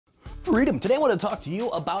Freedom. Today I want to talk to you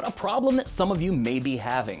about a problem that some of you may be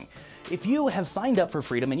having. If you have signed up for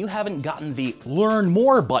Freedom and you haven't gotten the Learn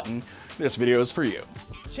More button, this video is for you.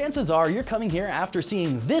 Chances are you're coming here after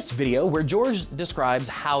seeing this video where George describes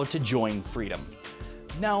how to join Freedom.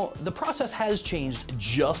 Now, the process has changed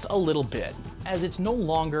just a little bit, as it's no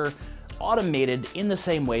longer automated in the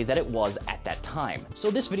same way that it was at that time. So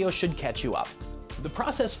this video should catch you up. The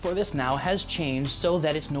process for this now has changed so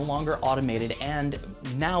that it's no longer automated, and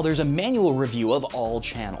now there's a manual review of all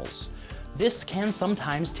channels. This can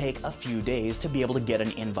sometimes take a few days to be able to get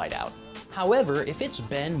an invite out. However, if it's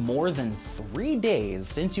been more than 3 days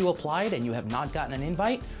since you applied and you have not gotten an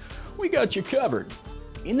invite, we got you covered.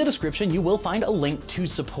 In the description, you will find a link to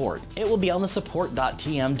support. It will be on the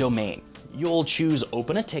support.tm domain. You'll choose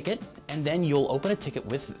open a ticket, and then you'll open a ticket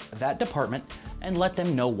with that department and let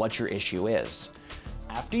them know what your issue is.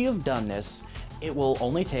 After you've done this, it will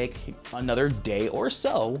only take another day or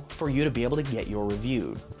so for you to be able to get your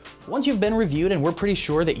reviewed. Once you've been reviewed and we're pretty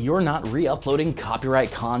sure that you're not re-uploading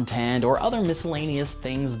copyright content or other miscellaneous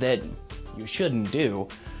things that you shouldn't do,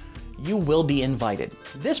 you will be invited.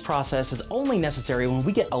 This process is only necessary when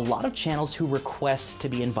we get a lot of channels who request to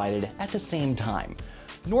be invited at the same time.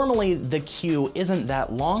 Normally, the queue isn't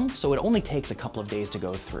that long, so it only takes a couple of days to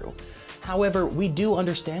go through. However, we do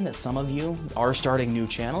understand that some of you are starting new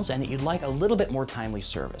channels and that you'd like a little bit more timely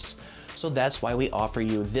service. So that's why we offer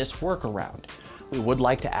you this workaround. We would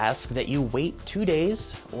like to ask that you wait 2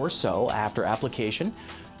 days or so after application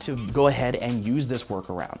to go ahead and use this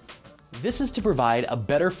workaround. This is to provide a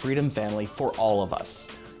better Freedom family for all of us.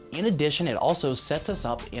 In addition, it also sets us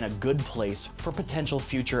up in a good place for potential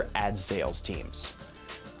future ad sales teams.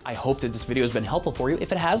 I hope that this video has been helpful for you.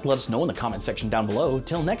 If it has, let us know in the comment section down below.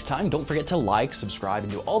 Till next time, don't forget to like, subscribe,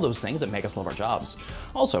 and do all those things that make us love our jobs.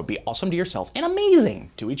 Also, be awesome to yourself and amazing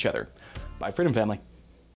to each other. Bye, Freedom family.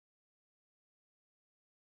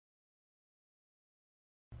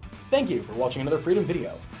 Thank you for watching another Freedom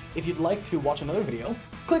video. If you'd like to watch another video,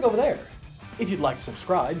 click over there. If you'd like to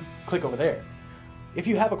subscribe, click over there. If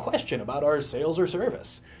you have a question about our sales or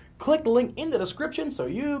service, click the link in the description so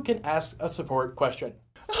you can ask a support question.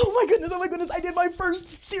 Oh my goodness, I did my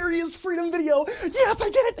first serious Freedom video. Yes, I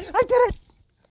did it, I did it.